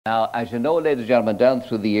Now, as you know, ladies and gentlemen, down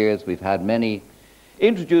through the years, we've had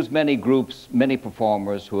introduced many groups, many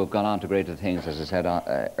performers who have gone on to greater things, as I said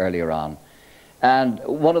earlier on. And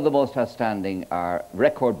one of the most outstanding are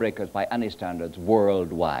record breakers by any standards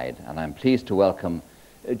worldwide. And I'm pleased to welcome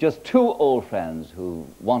just two old friends who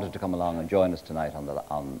wanted to come along and join us tonight on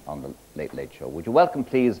the Late Late Show. Would you welcome,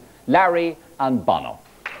 please, Larry and Bono?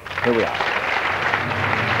 Here we are.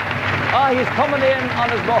 Ah, he's coming in on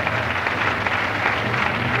his motorbike.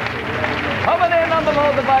 Coming in on the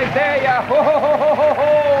motorbike, there you are. Ho, ho, ho, ho, ho, ho.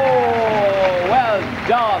 Well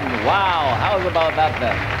done. Wow, how's about that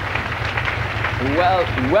then? Well,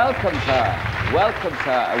 welcome, sir. Welcome,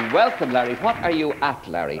 sir. Welcome, Larry. What are you at,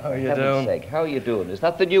 Larry? How are you doing? Sake. How are you doing? Is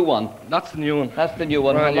that the new one? That's the new one. That's the new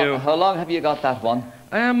one. How long have you got that one?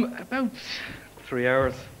 About 3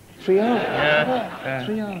 hours. 3 hours? Yeah.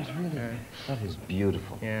 3 hours, really? Yeah. That is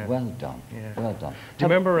beautiful. Yeah. Well done. Yeah. Well done. Do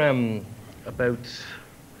you remember about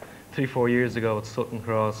 3-4 years ago at Sutton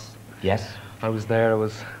Cross? Yes. I was there. I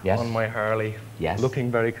was on my Harley. Yes. Looking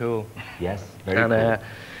very cool. Yes. Very cool.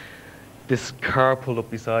 This car pulled up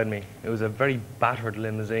beside me. It was a very battered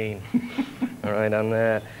limousine. All right,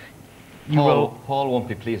 and Paul won't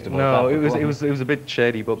be pleased about that. No, it was a bit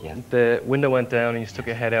shady, but the window went down and you stuck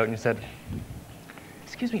your head out and you said,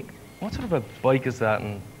 "Excuse me, what sort of a bike is that?"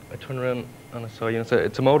 And I turned around and I saw you and said,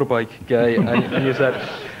 "It's a motorbike, guy." and you said,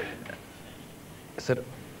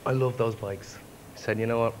 "I love those bikes." I said, "You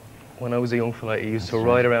know what? When I was a young fella, I used to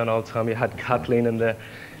ride around all the time. You had Kathleen in the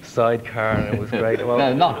sidecar, and it was great." Well,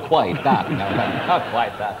 no, not quite that. No, not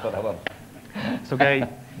quite that, but I will. So, Gay,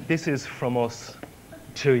 this is from us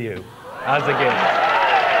to you, as a gift.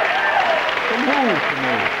 From who to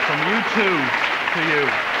me? From you two to you.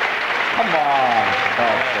 Come on.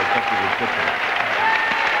 This is ridiculous.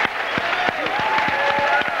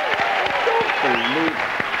 Don't believe it.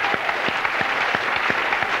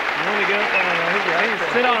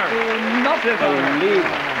 Sit on her. Not believe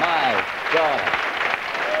it. My God.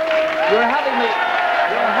 You're having me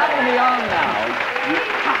on now.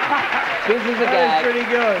 This is a gag. That is pretty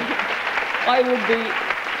good.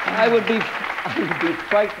 I would be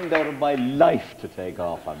frightened out of my life to take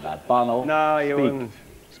off on that. Bono. No, you wouldn't.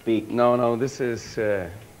 Speak. No, this is...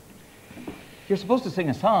 You're supposed to sing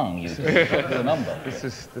a song, you just go to the number. This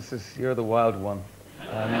is, you're the wild one.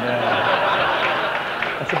 And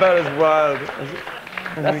that's about as wild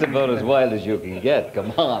That's about as wild as you can get.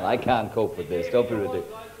 Come on, I can't cope with this. Don't be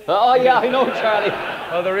ridiculous. Oh, yeah, I know, Charlie.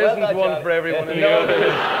 Well, there isn't one for everyone in the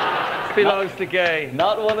audience. It belongs to Gay.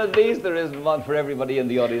 Not one of these. There isn't one for everybody in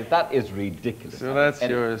the audience. That is ridiculous. So that's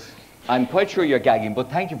yours. I'm quite sure you're gagging, but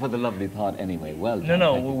thank you for the lovely thought anyway. Well done.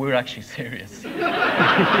 No, we're actually serious. We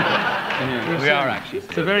are actually serious.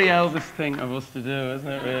 It's a very Elvis thing of us to do, isn't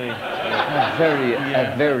it, really?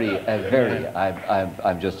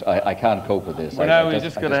 I can't cope with this. Well, now we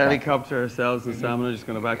just got a helicopter ourselves, and Sam and I are just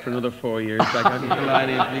going bair back for another 4 years. Like, I can lie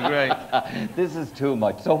to you, it'd be great. This is too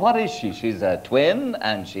much. So what is she? She's a twin,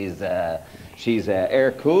 and she's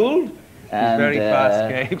air-cooled. She's very fast,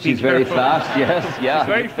 Gay. She's very fast, yes, yeah. She's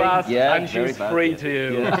very fast, and she's free to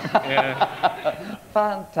you. Yeah.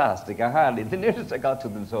 Fantastic. The nearest I got to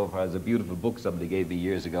them so far is a beautiful book somebody gave me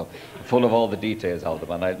years ago, full of all the details of them.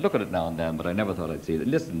 And I look at it now and then, but I never thought I'd see it.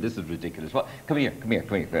 Listen, this is ridiculous. Come here. You're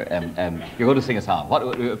going to sing a song.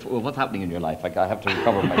 What's happening in your life? I have to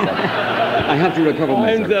recover myself. I have to recover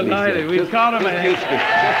myself. I'm delighted. We've caught him ahead.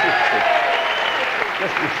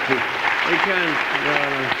 Just speak. We can't.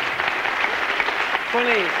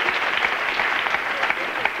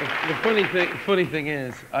 The funny thing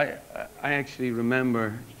is, I actually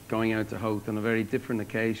remember going out to Howth on a very different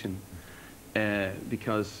occasion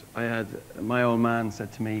because my old man said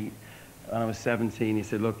to me when I was 17, he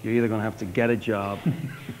said, "Look, you're either going to have to get a job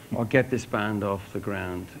or get this band off the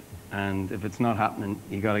ground. And if it's not happening,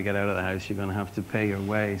 you got to get out of the house. You're going to have to pay your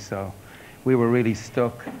way." So we were really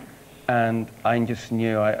stuck. And I just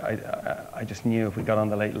knew, I just knew if we got on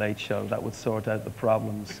the Late Late Show, that would sort out the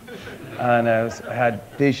problems. And I had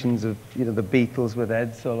visions of, the Beatles with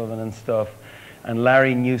Ed Sullivan and stuff. And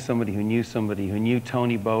Larry knew somebody who knew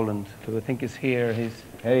Tony Boland, who I think is here. Here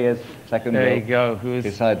he is, second row. There you go, who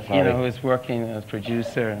is working as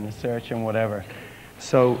producer and a searcher and whatever.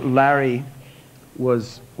 So Larry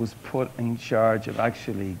was put in charge of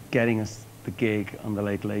actually getting us the gig on the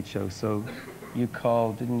Late Late Show. So you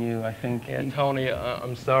called, didn't you, I think? Yeah, Tony,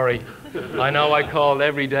 I'm sorry. I know I called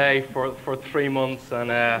every day for 3 months, and...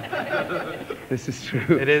 This is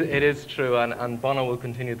true. It is true, and Bono will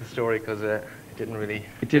continue the story, because it didn't really...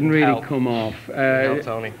 It didn't really come off. No,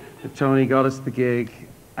 Tony. Tony got us the gig,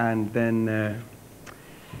 and then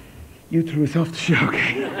you threw us off the show.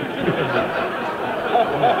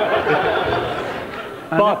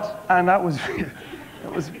 And that was,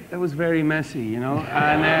 it was very messy, you know.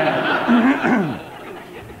 And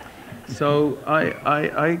so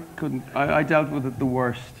I dealt with it the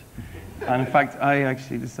worst. And in fact, I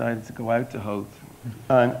actually decided to go out to Hoth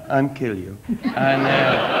and kill you.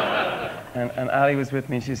 And Ali was with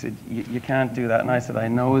me, and she said, you can't do that. And I said, I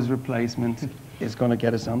know his replacement is going to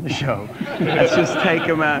get us on the show. Let's just take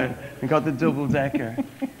him out. And got the double-decker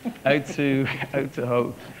out to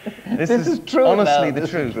Hoth. This is true. Honestly, the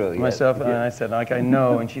truth. True, myself, yes. And I said, like, I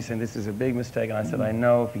know. And she said, this is a big mistake. And I said, I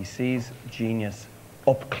know if he sees genius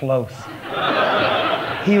up close,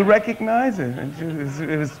 he'll recognize it. And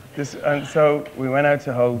it was this, and so we went out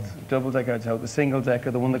to Hoth, double-decker out to Hoth, the single-decker,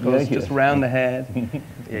 the one that goes just round the head.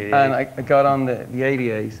 And I got on the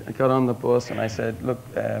 88, I got on the bus, and I said, look,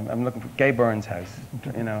 I'm looking for Gay Byrne's house,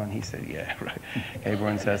 you know, and he said, yeah, right, Gay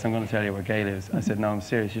Byrne's house, I'm going to tell you where Gay lives. I said, no, I'm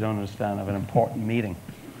serious, you don't understand, I have an important meeting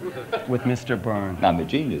with Mr. Byrne. I'm a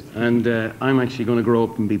genius. And I'm actually going to grow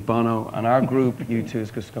up and be Bono, and our group, you two, is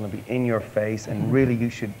just going to be in your face, and really, you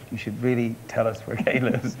should really tell us where Gay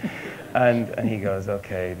lives. And he goes,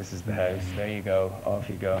 okay, this is the house, there you go, off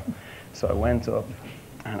you go. So I went up,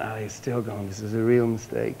 and Ali is still going, this is a real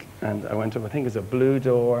mistake. And I went up, I think it's a blue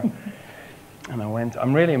door, and I went,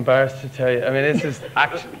 I'm really embarrassed to tell you, I mean,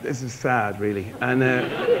 this is sad, really. And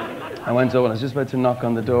I went up, and I was just about to knock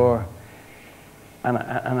on the door, and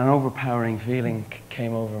an overpowering feeling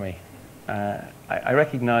came over me. I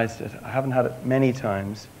recognized it. I haven't had it many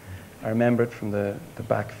times. I remember it from the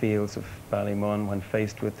back fields of Ballymun when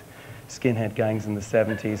faced with skinhead gangs in the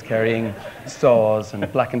 70s carrying saws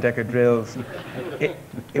and Black & Decker drills. It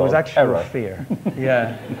was actual fear.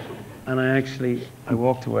 Yeah. And I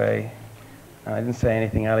walked away, and I didn't say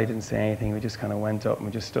anything. Ali didn't say anything. We just kind of went up and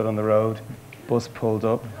we just stood on the road. Bus pulled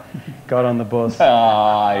up, got on the bus.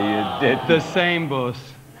 Ah, you did. The same bus,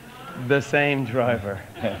 the same driver.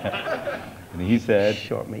 And he said?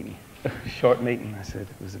 Short meeting. Short meeting. I said,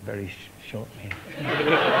 it was a very short meeting.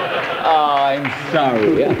 Oh, I'm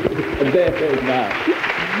sorry. Yeah. There it is now.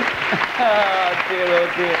 Oh, dear, oh,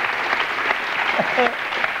 dear.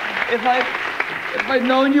 If I'd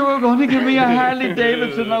known you were going to give me a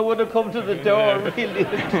Harley-Davidson, I would have come to the door, really.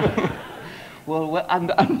 Well,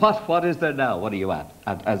 and what is there now? What are you at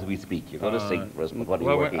as we speak? You're going to sing for us, but what are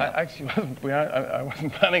you working on? Actually, I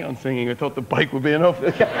wasn't planning on singing. I thought the bike would be enough.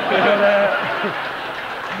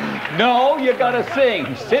 No, you got to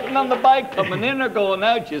sing. Sitting on the bike, coming in or going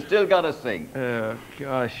out, you still got to sing.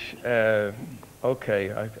 Gosh,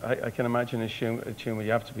 okay. I can imagine a tune where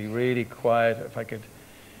you have to be really quiet. If I could,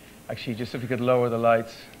 actually, just if you could lower the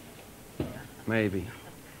lights, maybe.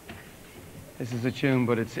 This is a tune,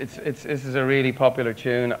 but this is a really popular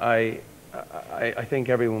tune. I think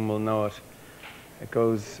everyone will know it. It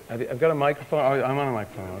goes. I've got a microphone. Oh, I'm on a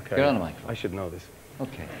microphone. Okay. You're on a microphone. I should know this.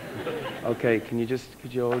 Okay. Okay.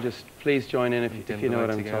 Could you all just please join in if you know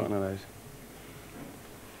what I'm talking about?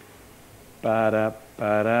 Ba da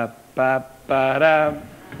ba da ba ba da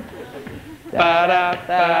ba da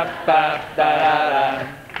ba ba da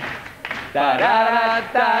da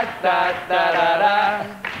da da da da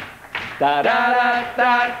da. Da, da,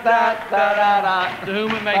 da, da, da, da, da. To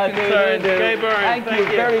whom it may concern, Gay Byrne. Thank you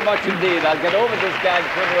very much indeed. I'll get over this gag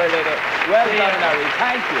sooner or later. Well done, Larry.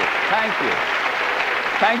 Thank you. Thank you.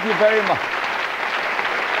 Thank you very much.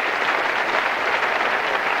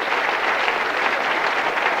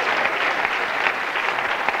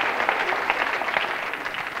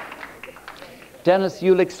 Dennis,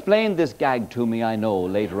 you'll explain this gag to me, I know,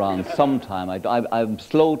 later on sometime. I'm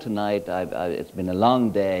slow tonight. It's been a long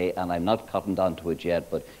day, and I'm not cottoned onto it yet,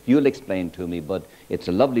 but you'll explain to me. But it's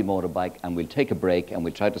a lovely motorbike, and we'll take a break, and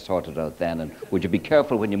we'll try to sort it out then. And would you be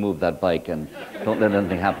careful when you move that bike, and don't let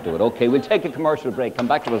anything happen to it. Okay, we'll take a commercial break. Come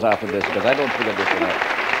back to us after this, because I don't figure this one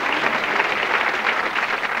out.